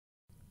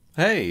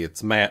Hey,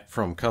 it's Matt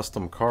from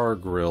Custom Car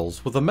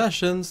Grills with a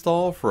mesh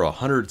install for a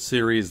 100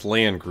 Series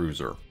Land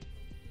Cruiser.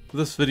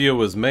 This video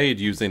was made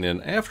using an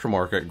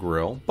aftermarket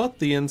grill, but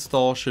the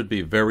install should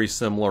be very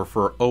similar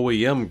for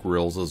OEM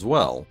grills as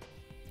well.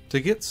 To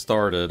get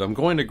started, I'm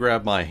going to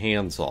grab my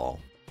handsaw.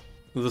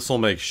 This will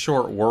make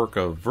short work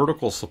of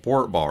vertical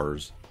support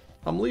bars.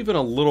 I'm leaving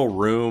a little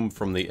room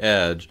from the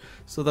edge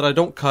so that I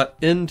don't cut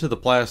into the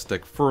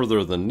plastic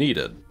further than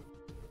needed.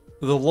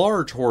 The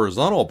large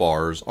horizontal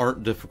bars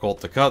aren't difficult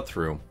to cut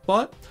through,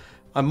 but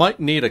I might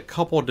need a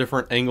couple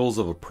different angles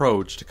of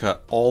approach to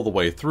cut all the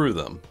way through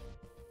them.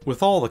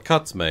 With all the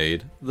cuts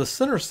made, the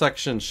center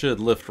section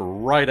should lift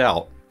right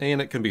out and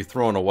it can be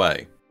thrown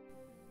away.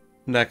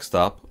 Next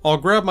up, I'll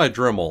grab my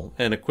Dremel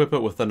and equip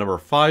it with the number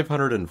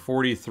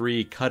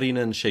 543 cutting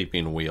and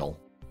shaping wheel.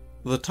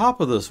 The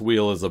top of this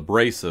wheel is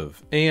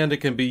abrasive and it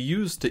can be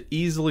used to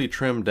easily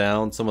trim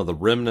down some of the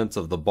remnants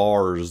of the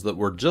bars that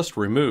were just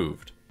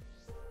removed.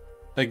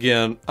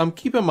 Again, I'm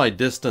keeping my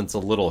distance a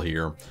little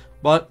here,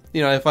 but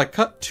if I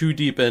cut too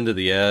deep into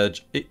the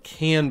edge, it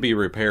can be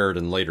repaired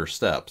in later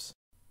steps.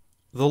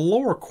 The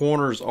lower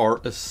corners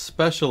are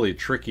especially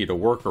tricky to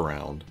work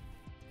around.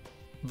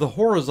 The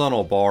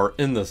horizontal bar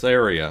in this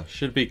area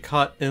should be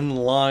cut in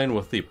line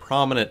with the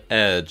prominent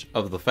edge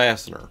of the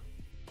fastener.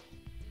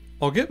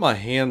 I'll get my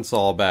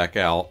handsaw back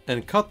out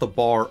and cut the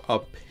bar a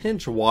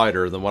pinch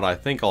wider than what I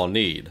think I'll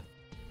need.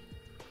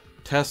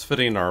 Test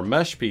fitting our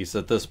mesh piece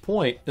at this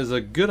point is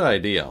a good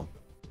idea.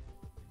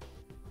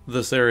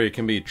 This area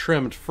can be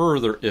trimmed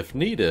further if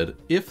needed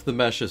if the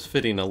mesh is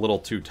fitting a little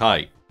too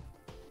tight.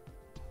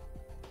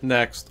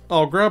 Next,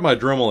 I'll grab my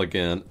Dremel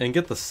again and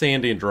get the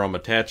sanding drum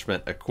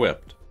attachment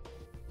equipped.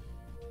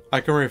 I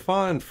can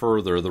refine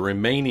further the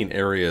remaining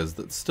areas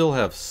that still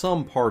have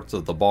some parts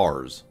of the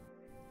bars.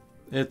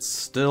 It's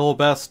still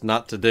best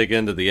not to dig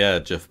into the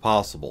edge if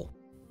possible.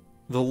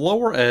 The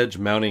lower edge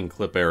mounting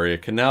clip area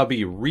can now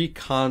be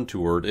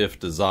recontoured if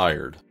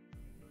desired.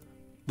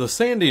 The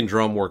sanding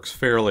drum works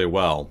fairly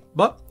well,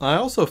 but I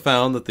also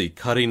found that the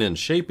cutting and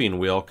shaping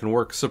wheel can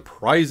work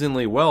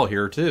surprisingly well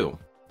here too.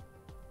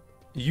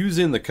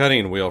 Using the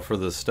cutting wheel for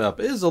this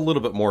step is a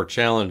little bit more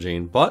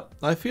challenging, but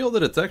I feel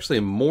that it's actually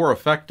more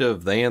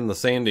effective than the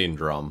sanding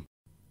drum.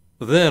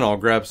 Then I'll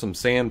grab some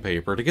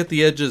sandpaper to get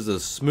the edges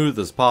as smooth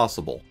as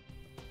possible.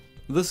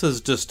 This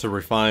is just to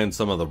refine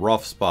some of the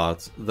rough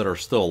spots that are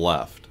still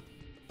left.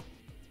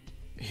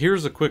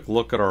 Here's a quick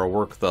look at our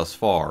work thus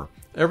far.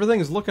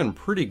 Everything's looking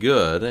pretty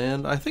good,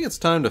 and I think it's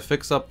time to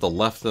fix up the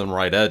left and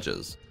right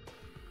edges.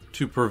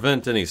 To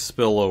prevent any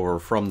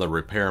spillover from the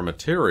repair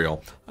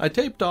material, I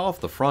taped off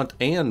the front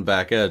and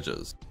back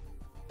edges.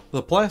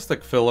 The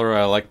plastic filler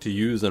I like to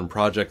use in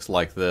projects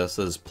like this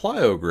is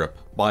Plyo Grip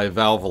by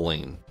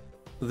Valvoline.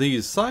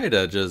 These side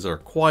edges are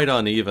quite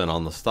uneven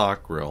on the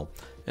stock grill,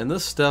 and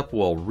this step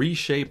will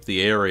reshape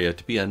the area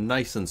to be a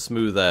nice and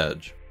smooth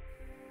edge.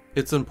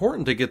 It's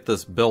important to get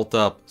this built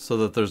up so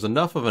that there's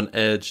enough of an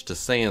edge to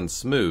sand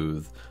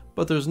smooth,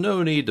 but there's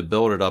no need to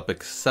build it up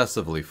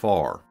excessively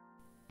far.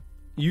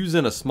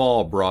 Using a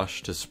small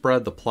brush to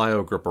spread the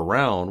Plyo Grip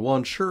around will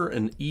ensure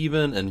an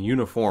even and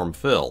uniform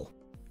fill.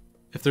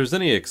 If there's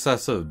any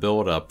excessive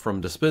buildup from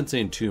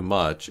dispensing too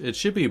much, it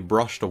should be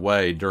brushed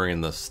away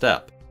during this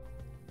step.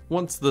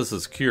 Once this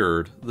is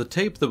cured, the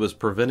tape that was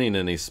preventing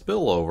any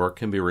spillover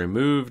can be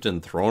removed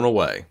and thrown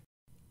away.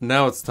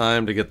 Now it's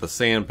time to get the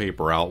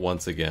sandpaper out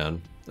once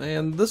again,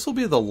 and this will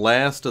be the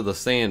last of the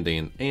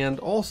sanding and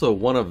also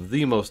one of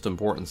the most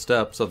important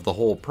steps of the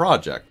whole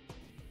project.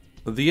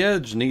 The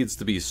edge needs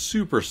to be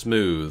super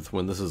smooth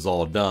when this is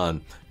all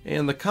done,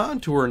 and the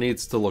contour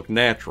needs to look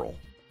natural.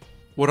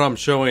 What I'm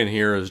showing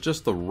here is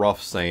just the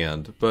rough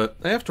sand, but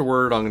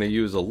afterward I'm going to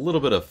use a little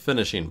bit of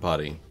finishing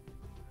putty.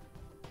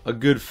 A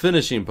good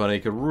finishing putty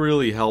could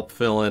really help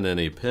fill in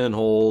any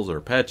pinholes or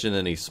patch in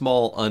any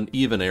small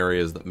uneven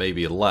areas that may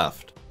be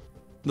left.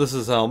 This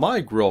is how my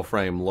grill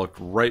frame looked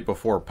right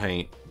before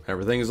paint.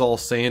 Everything's all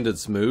sanded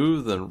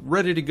smooth and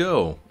ready to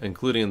go,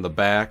 including the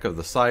back of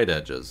the side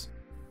edges.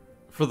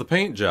 For the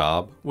paint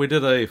job, we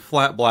did a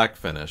flat black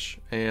finish,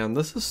 and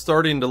this is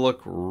starting to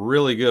look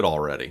really good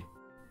already.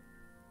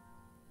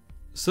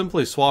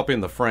 Simply swapping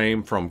the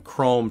frame from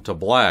chrome to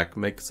black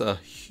makes a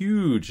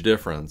huge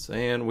difference,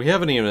 and we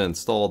haven't even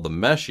installed the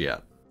mesh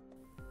yet.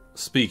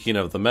 Speaking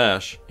of the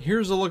mesh,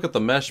 here's a look at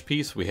the mesh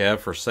piece we have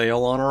for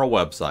sale on our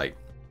website.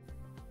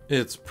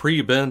 It's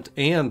pre-bent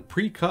and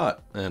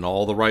pre-cut in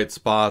all the right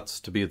spots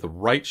to be the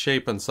right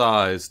shape and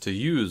size to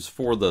use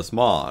for this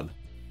mod.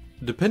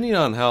 Depending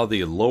on how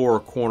the lower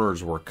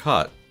corners were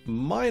cut,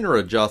 minor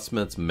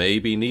adjustments may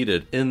be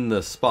needed in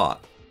this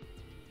spot.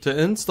 To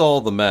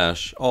install the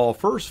mesh, I'll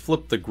first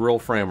flip the grill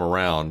frame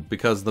around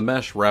because the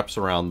mesh wraps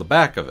around the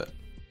back of it.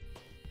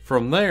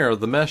 From there,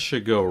 the mesh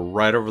should go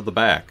right over the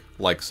back,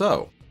 like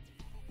so.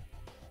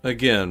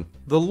 Again,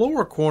 the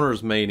lower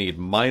corners may need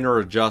minor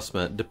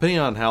adjustment depending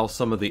on how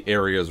some of the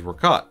areas were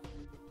cut.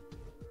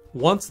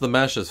 Once the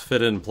mesh is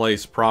fit in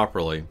place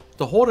properly,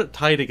 to hold it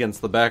tight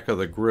against the back of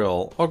the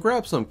grill, I'll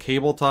grab some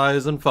cable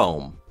ties and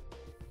foam.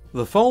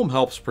 The foam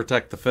helps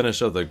protect the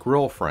finish of the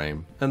grille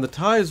frame, and the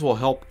ties will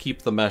help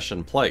keep the mesh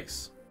in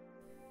place.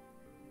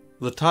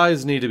 The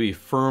ties need to be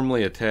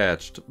firmly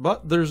attached,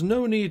 but there's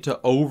no need to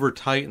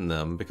over-tighten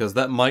them because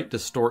that might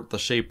distort the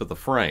shape of the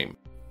frame.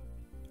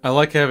 I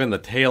like having the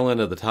tail end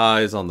of the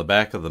ties on the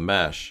back of the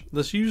mesh.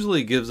 This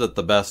usually gives it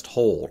the best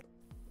hold.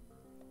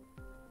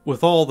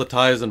 With all the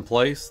ties in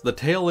place, the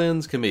tail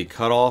ends can be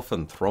cut off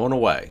and thrown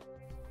away.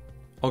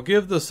 I'll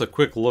give this a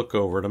quick look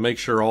over to make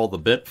sure all the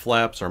bent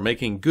flaps are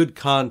making good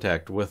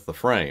contact with the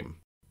frame.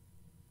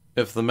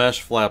 If the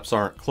mesh flaps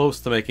aren't close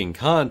to making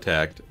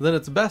contact, then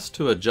it's best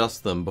to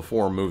adjust them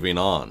before moving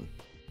on.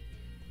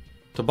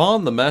 To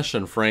bond the mesh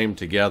and frame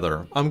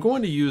together, I'm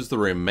going to use the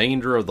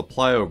remainder of the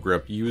plyo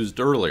grip used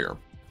earlier.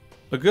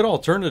 A good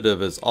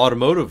alternative is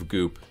automotive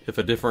goop if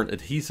a different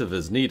adhesive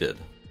is needed.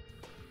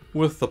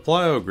 With the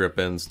plyo grip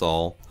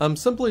install, I'm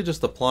simply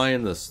just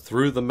applying this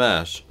through the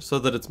mesh so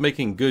that it's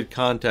making good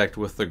contact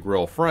with the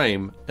grille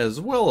frame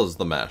as well as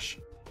the mesh.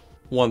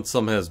 Once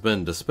some has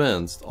been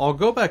dispensed, I'll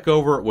go back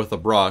over it with a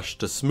brush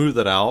to smooth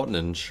it out and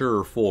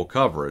ensure full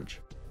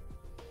coverage.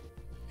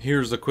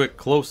 Here's a quick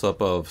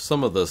close-up of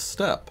some of this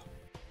step.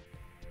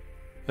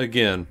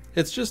 Again,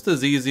 it's just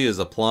as easy as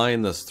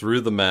applying this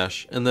through the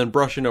mesh and then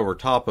brushing over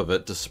top of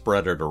it to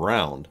spread it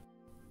around.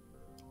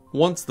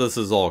 Once this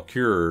is all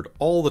cured,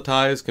 all the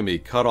ties can be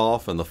cut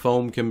off and the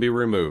foam can be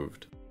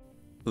removed.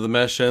 The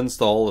mesh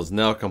install is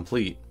now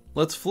complete.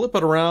 Let's flip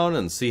it around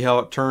and see how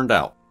it turned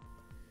out.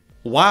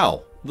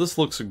 Wow, this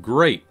looks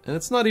great, and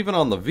it's not even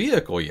on the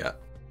vehicle yet.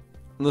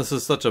 This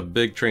is such a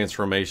big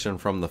transformation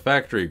from the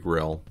factory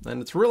grille,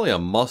 and it's really a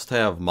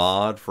must-have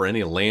mod for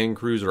any Land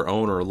Cruiser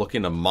owner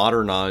looking to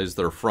modernize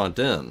their front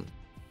end.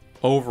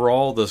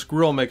 Overall, this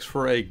grille makes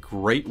for a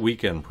great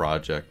weekend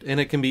project,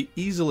 and it can be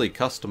easily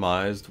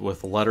customized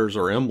with letters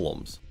or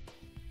emblems.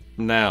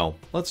 Now,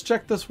 let's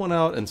check this one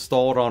out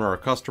installed on our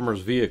customer's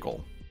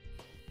vehicle.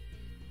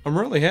 I'm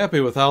really happy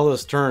with how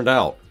this turned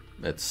out.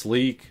 It's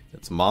sleek,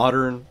 it's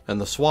modern, and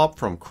the swap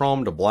from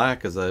chrome to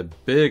black is a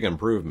big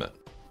improvement.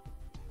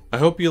 I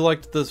hope you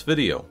liked this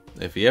video.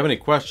 If you have any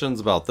questions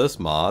about this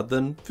mod,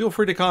 then feel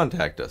free to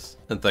contact us,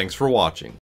 and thanks for watching.